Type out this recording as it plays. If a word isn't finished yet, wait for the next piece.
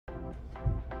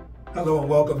Hello and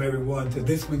welcome everyone to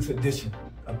this week's edition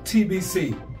of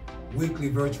TBC Weekly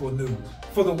Virtual News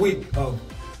for the week of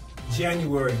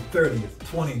January 30th,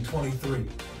 2023.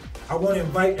 I want to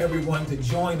invite everyone to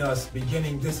join us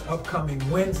beginning this upcoming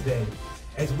Wednesday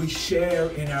as we share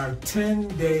in our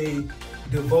 10-day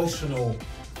devotional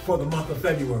for the month of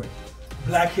February,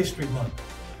 Black History Month.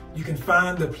 You can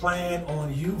find the plan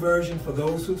on YouVersion for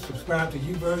those who subscribe to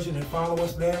YouVersion and follow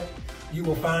us there. You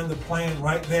will find the plan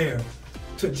right there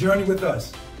to journey with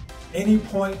us any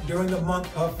point during the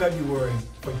month of February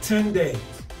for 10 days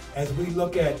as we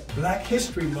look at Black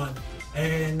History Month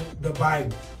and the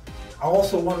Bible. I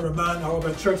also want to remind all of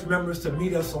our church members to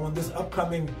meet us on this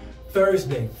upcoming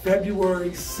Thursday, February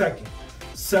 2nd,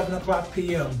 7 o'clock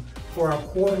p.m. for our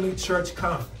quarterly church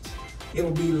conference. It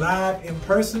will be live in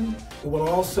person. It will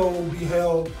also be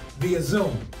held via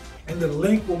Zoom. And the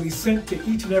link will be sent to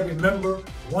each and every member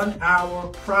 1 hour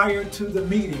prior to the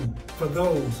meeting for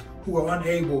those who are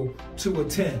unable to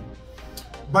attend.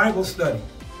 Bible study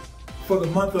for the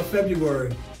month of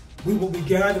February. We will be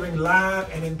gathering live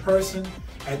and in person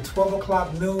at 12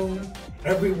 o'clock noon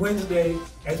every Wednesday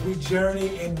as we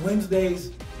journey in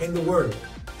Wednesdays in the Word.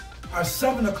 Our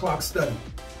 7 o'clock study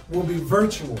will be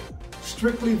virtual,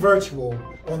 strictly virtual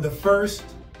on the 1st,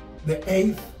 the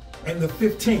 8th, and the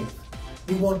 15th.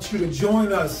 We want you to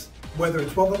join us whether at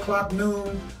 12 o'clock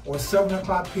noon or 7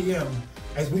 o'clock p.m.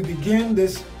 as we begin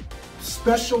this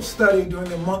special study during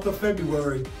the month of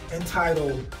February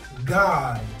entitled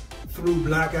God Through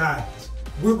Black Eyes.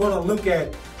 We're going to look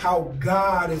at how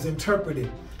God is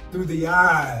interpreted through the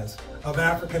eyes of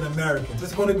African Americans.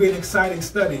 It's going to be an exciting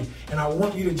study, and I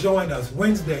want you to join us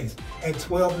Wednesdays at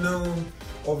 12 noon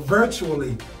or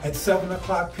virtually at 7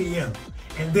 o'clock p.m.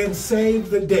 And then save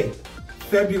the date,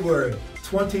 February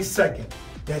 22nd.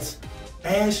 That's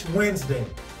Ash Wednesday.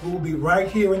 We will be right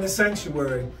here in the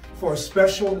sanctuary for a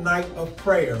special night of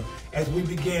prayer as we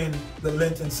begin the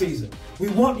Lenten season. We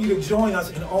want you to join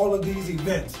us in all of these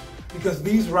events because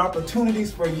these are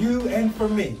opportunities for you and for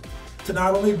me to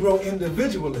not only grow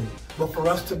individually, but for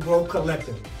us to grow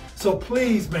collectively. So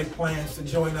please make plans to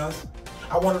join us.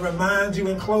 I want to remind you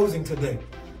in closing today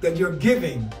that your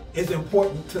giving is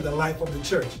important to the life of the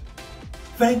church.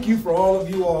 Thank you for all of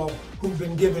you all who've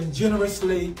been giving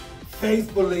generously,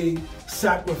 faithfully,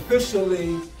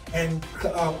 sacrificially, and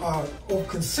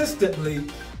consistently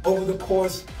over the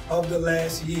course of the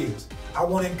last years. I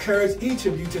want to encourage each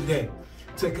of you today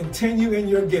to continue in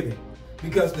your giving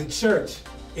because the church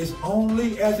is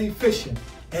only as efficient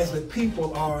as the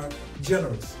people are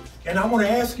generous. And I want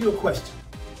to ask you a question.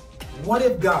 What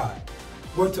if God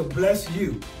were to bless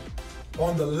you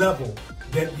on the level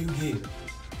that you give?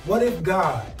 What if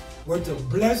God were to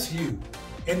bless you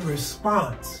in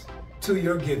response to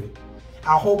your giving?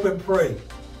 I hope and pray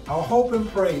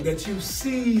that you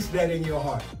seize that in your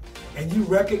heart and you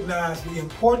recognize the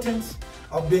importance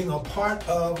of being a part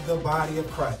of the body of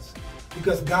Christ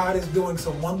because God is doing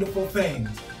some wonderful things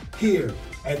here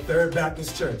at Third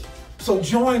Baptist Church. So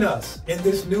join us in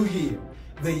this new year,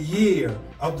 the year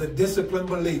of the disciplined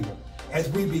believer, as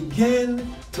we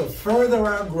begin to further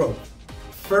our growth,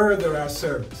 further our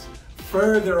service,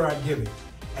 further our giving,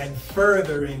 and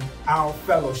furthering our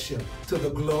fellowship to the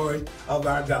glory of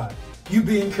our God. You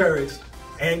be encouraged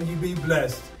and you be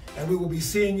blessed, and we will be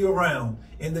seeing you around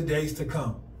in the days to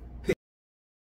come.